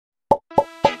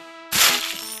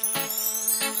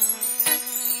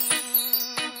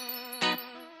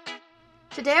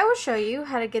Today I will show you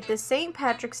how to get this St.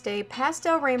 Patrick's Day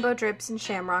pastel rainbow drips in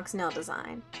Shamrocks nail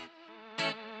design.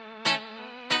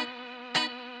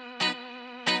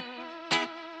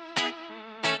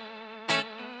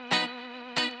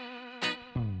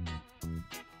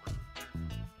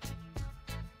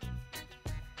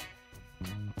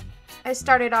 I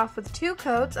started off with 2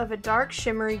 coats of a dark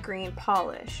shimmery green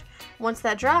polish. Once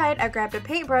that dried, I grabbed a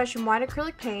paintbrush and white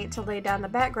acrylic paint to lay down the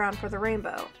background for the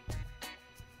rainbow.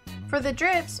 For the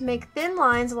drips, make thin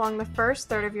lines along the first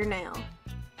third of your nail.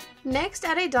 Next,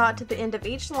 add a dot to the end of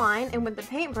each line and with the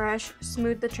paintbrush,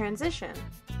 smooth the transition.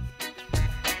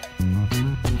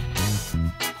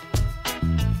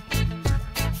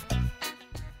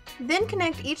 Then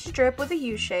connect each drip with a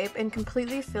U-shape and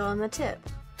completely fill in the tip.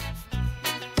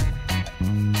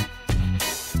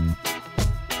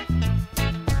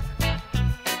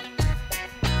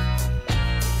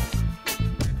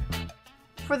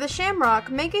 For the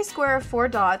shamrock, make a square of 4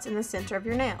 dots in the center of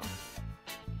your nail.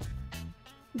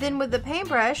 Then with the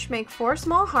paintbrush, make 4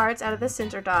 small hearts out of the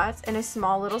center dots and a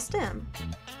small little stem.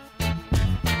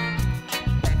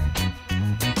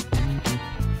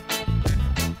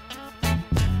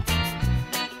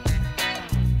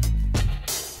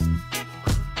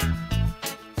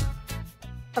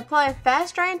 Apply a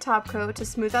fast drying top coat to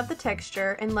smooth out the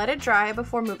texture and let it dry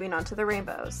before moving on to the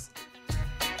rainbows.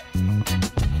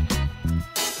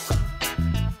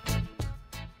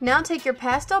 Now take your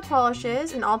pastel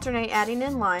polishes and alternate adding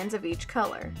in lines of each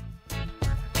color.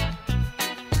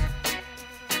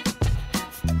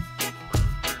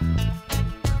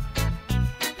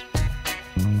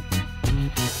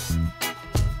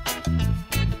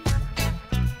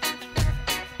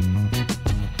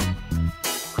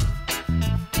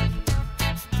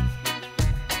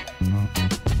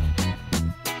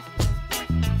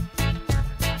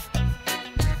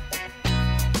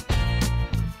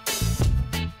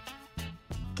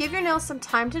 Give your nails some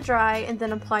time to dry and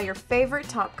then apply your favorite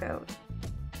top coat.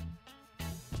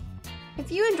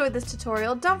 If you enjoyed this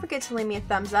tutorial, don't forget to leave me a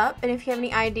thumbs up, and if you have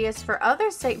any ideas for other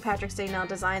St. Patrick's Day nail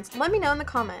designs, let me know in the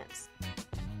comments.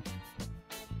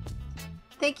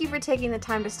 Thank you for taking the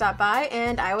time to stop by,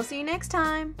 and I will see you next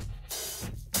time!